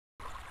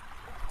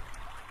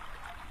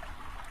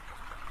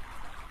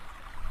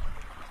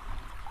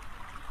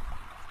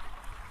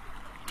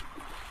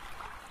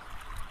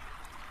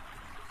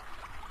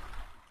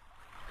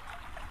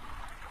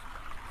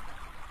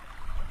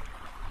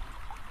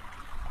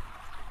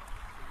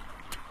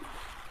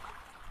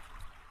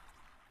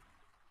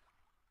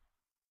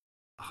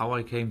how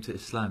I came to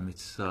Islam,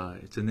 it's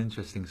an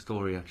interesting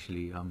story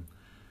actually.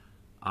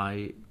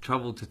 I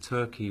traveled to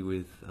Turkey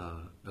with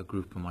a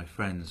group of my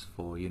friends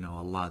for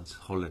a lads'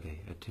 holiday,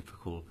 a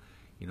typical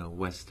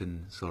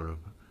Western sort of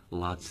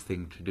lads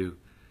thing to do.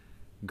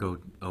 Go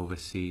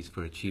overseas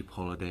for a cheap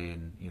holiday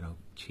and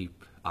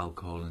cheap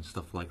alcohol and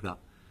stuff like that.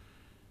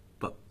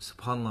 But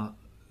subhanallah,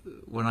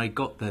 when I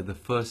got there, the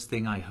first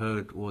thing I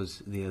heard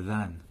was the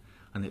adhan,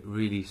 and it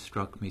really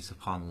struck me,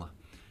 subhanallah.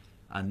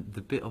 And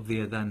the bit of the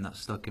adhan that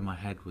stuck in my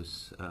head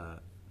was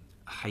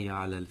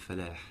Hayya ala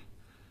al-falah,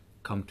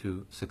 come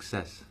to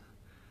success.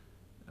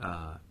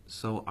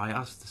 So I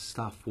asked the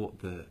staff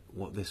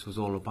what this was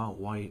all about.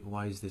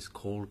 Why is this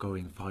call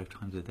going 5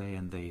 times a day?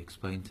 And they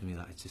explained to me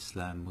that it's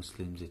Islam,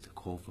 Muslims, it's a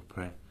call for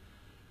prayer.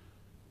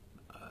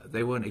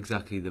 They weren't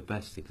exactly the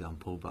best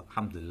example, but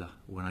alhamdulillah,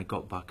 when I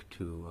got back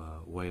to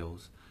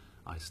Wales,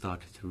 I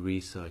started to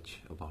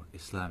research about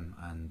Islam,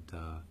 and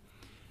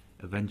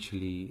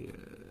eventually,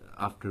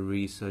 after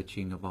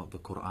researching about the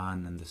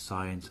Quran and the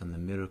science and the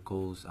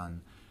miracles,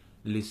 and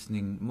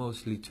listening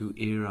mostly to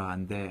Era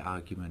and their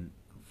argument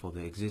for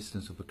the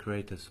existence of a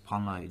creator,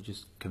 subhanAllah, it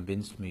just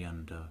convinced me,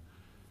 and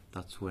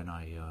that's when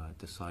I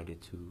decided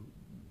to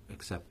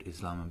accept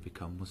Islam and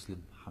become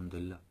Muslim,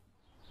 alhamdulillah.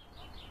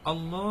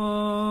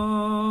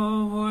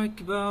 Allahu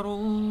Akbar,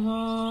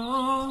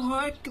 Allahu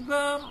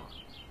Akbar,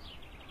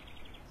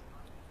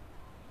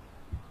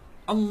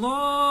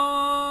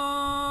 Allahu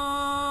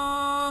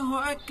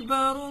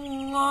Akbar,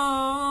 Allahu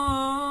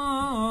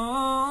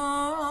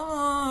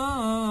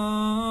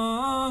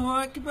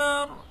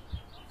Akbar.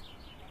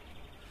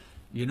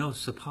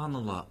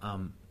 Subhanallah,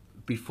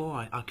 before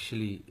I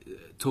actually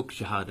took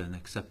Shahada and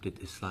accepted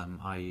Islam,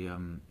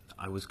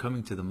 I was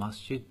coming to the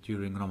masjid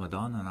during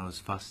Ramadan, and I was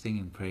fasting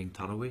and praying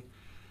Taraweeh,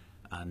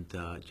 and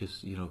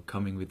just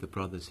coming with the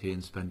brothers here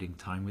and spending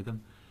time with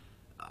them.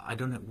 I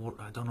don't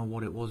know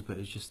what it was, but it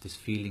was just this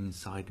feeling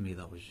inside me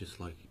that was just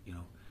like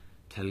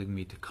telling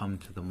me to come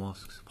to the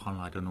mosque.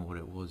 SubhanAllah, I don't know what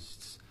it was.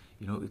 It's,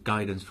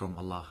 guidance from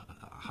Allah,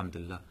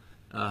 alhamdulillah.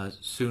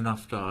 Soon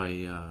after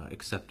I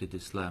accepted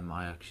Islam,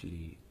 I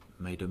actually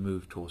made a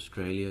move to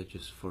Australia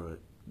just for a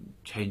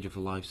change of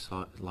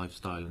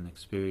lifestyle and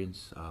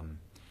experience.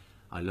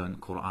 I learned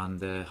Quran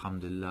there,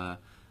 alhamdulillah.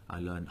 I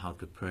learned how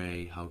to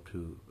pray, how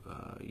to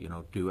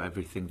do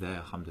everything there,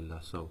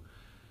 alhamdulillah. So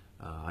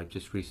I've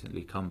just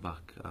recently come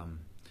back,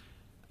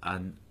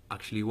 and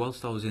actually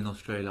whilst I was in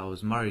Australia, I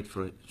was married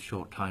for a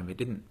short time. It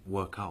didn't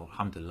work out,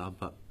 alhamdulillah,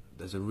 but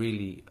there's a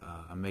really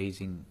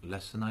amazing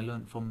lesson I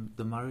learned from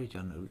the marriage,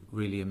 and a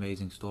really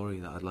amazing story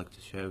that I'd like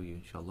to share with you,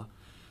 inshallah.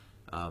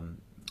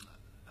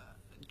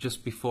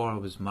 Just before I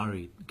was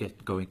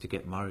going to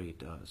get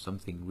married,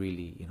 something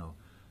really,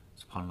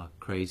 subhanAllah,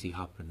 crazy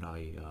happened.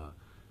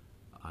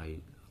 I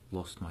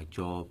lost my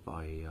job,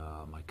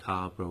 my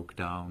car broke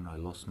down, I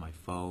lost my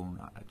phone,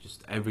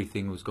 just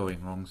everything was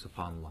going wrong,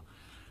 subhanAllah.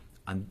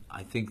 And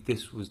I think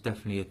this was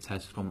definitely a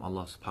test from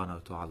Allah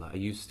subhanahu wa ta'ala. Are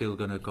you still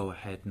going to go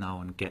ahead now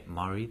and get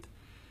married?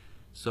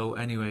 So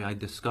anyway, I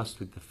discussed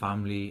with the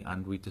family,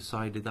 and we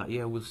decided that,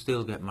 yeah, we'll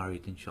still get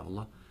married,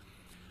 inshallah.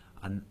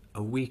 And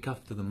a week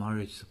after the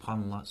marriage,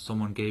 subhanAllah,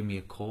 someone gave me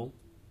a call.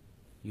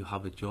 You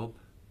have a job.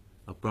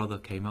 A brother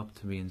came up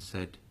to me and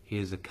said,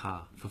 here's a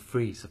car for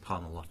free,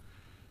 subhanAllah.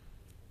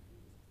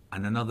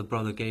 And another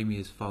brother gave me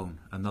his phone.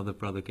 Another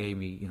brother gave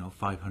me,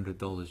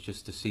 $500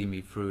 just to see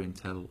me through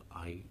until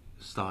I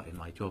started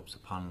my job,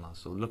 subhanAllah.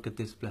 So look at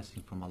this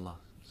blessing from Allah,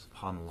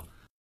 subhanAllah.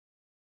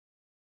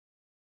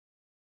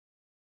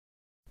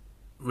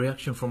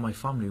 Reaction from my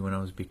family when I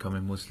was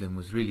becoming Muslim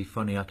was really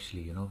funny,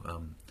 actually,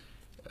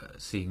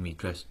 seeing me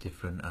dressed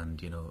different, and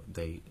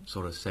they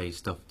sort of say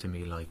stuff to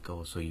me like,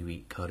 oh, so you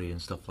eat curry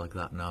and stuff like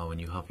that now, and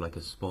you have like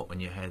a spot on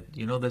your head.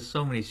 There's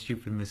so many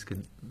stupid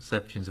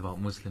misconceptions about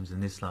Muslims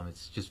and Islam.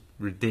 It's just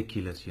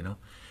ridiculous. You can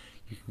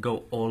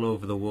go all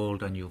over the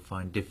world and you'll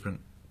find different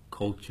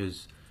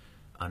cultures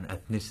and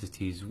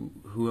ethnicities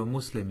who are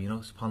Muslim.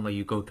 SubhanAllah,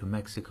 you go to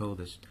Mexico,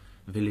 there's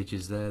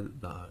villages there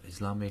that are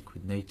Islamic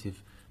with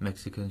native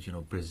Mexicans.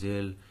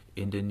 Brazil,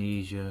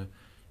 Indonesia,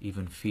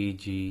 even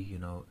Fiji.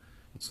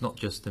 It's not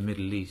just the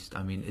Middle East.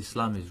 I mean,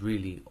 Islam is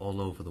really all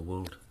over the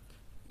world.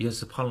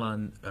 Yes,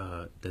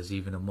 subhanAllah, there's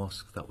even a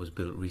mosque that was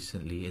built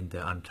recently in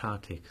the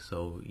Antarctic.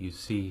 So you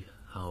see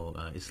how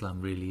Islam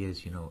really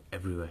is,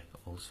 everywhere,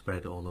 all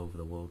spread all over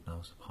the world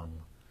now,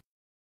 subhanAllah.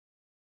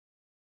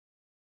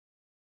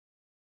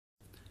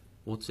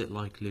 What's it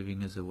like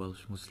living as a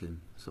Welsh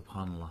Muslim,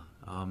 subhanAllah?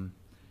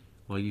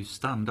 Well, you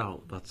stand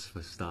out, that's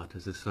for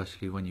starters,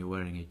 especially when you're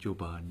wearing a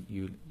jubba and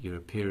your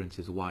appearance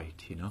is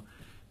white,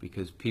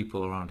 because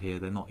people around here,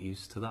 they're not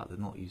used to that. They're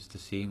not used to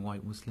seeing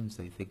white Muslims.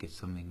 They think it's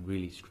something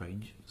really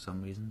strange for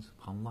some reason,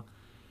 subhanAllah.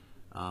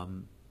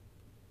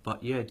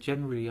 But yeah,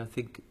 generally I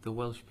think the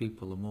Welsh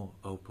people are more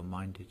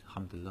open-minded,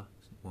 alhamdulillah.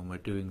 When we're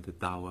doing the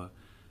dawah,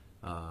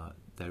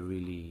 they're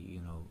really,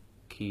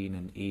 keen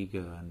and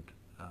eager, and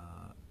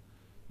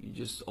you're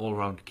just all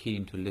around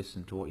keen to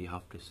listen to what you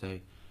have to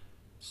say,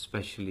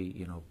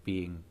 especially,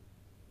 being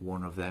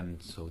one of them,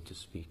 so to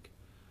speak.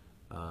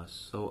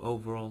 So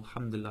overall,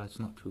 alhamdulillah, it's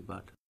not too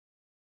bad.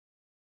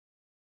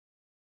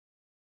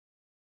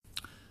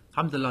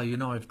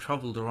 Alhamdulillah, I've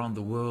traveled around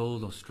the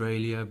world: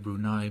 Australia,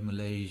 Brunei,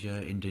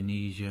 Malaysia,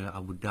 Indonesia,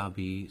 Abu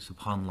Dhabi.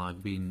 SubhanAllah,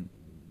 I've been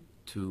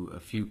to a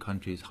few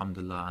countries,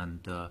 alhamdulillah,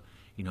 and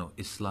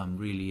Islam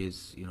really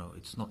is,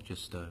 it's not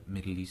just a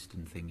Middle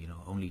Eastern thing.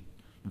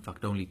 In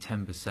fact, only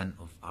 10%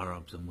 of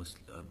Arabs are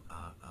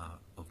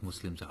of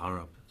Muslims are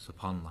Arab,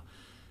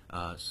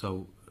 SubhanAllah.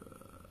 So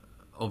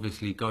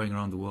obviously, going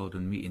around the world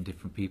and meeting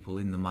different people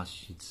in the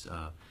masjids,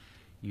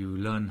 you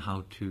learn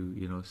how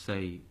to,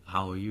 say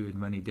 "how are you" in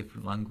many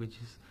different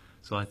languages.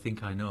 So I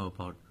think I know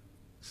about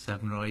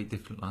 7 or 8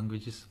 different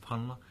languages,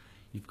 SubhanAllah.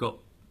 You've got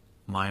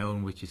my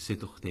own, which is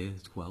Sidukhdeh,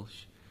 it's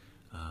Welsh.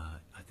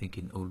 I think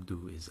in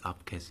Urdu is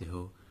Ab Kaise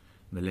Ho.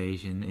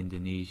 Malaysian,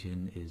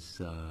 Indonesian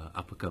is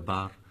Apa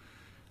Kabar.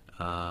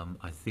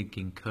 I think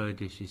in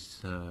Kurdish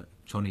is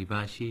Choni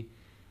Bashi.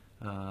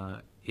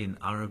 In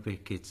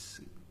Arabic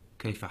it's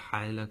Kaifa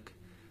Halak.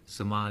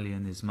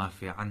 Somalian is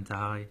Mafi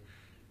Antahai.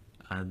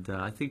 And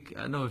I think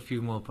I know a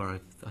few more,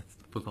 but I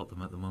forgot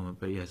them at the moment.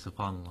 But yeah,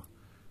 SubhanAllah.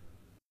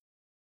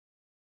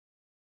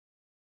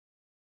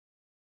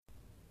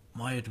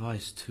 My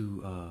advice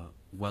to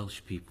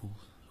Welsh people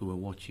who are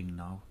watching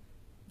now,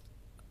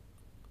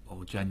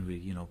 or generally,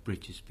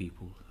 British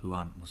people who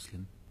aren't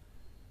Muslim,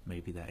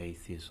 maybe they're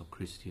atheist or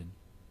Christian.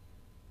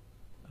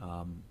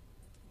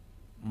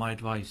 My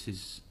advice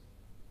is,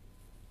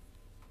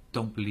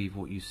 don't believe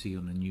what you see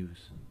on the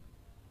news,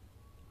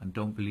 and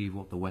don't believe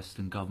what the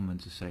Western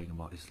governments are saying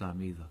about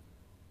Islam either.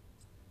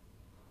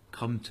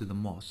 Come to the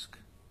mosque,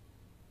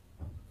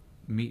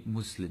 meet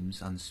Muslims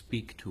and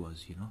speak to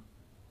us,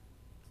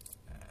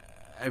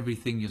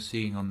 Everything you're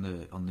seeing on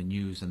the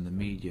news and the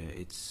media,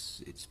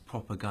 it's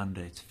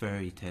propaganda, it's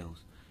fairy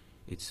tales,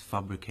 it's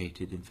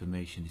fabricated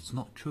information. It's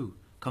not true.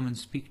 Come and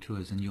speak to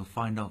us and you'll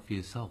find out for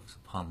yourself,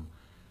 subhanAllah.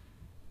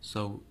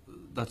 So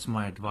that's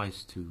my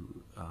advice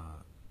to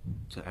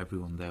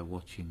everyone there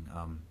watching.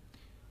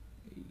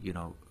 You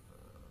know,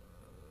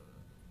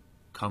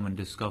 come and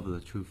discover the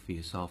truth for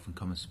yourself and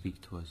come and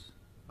speak to us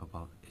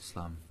about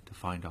Islam, to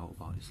find out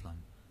about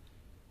Islam.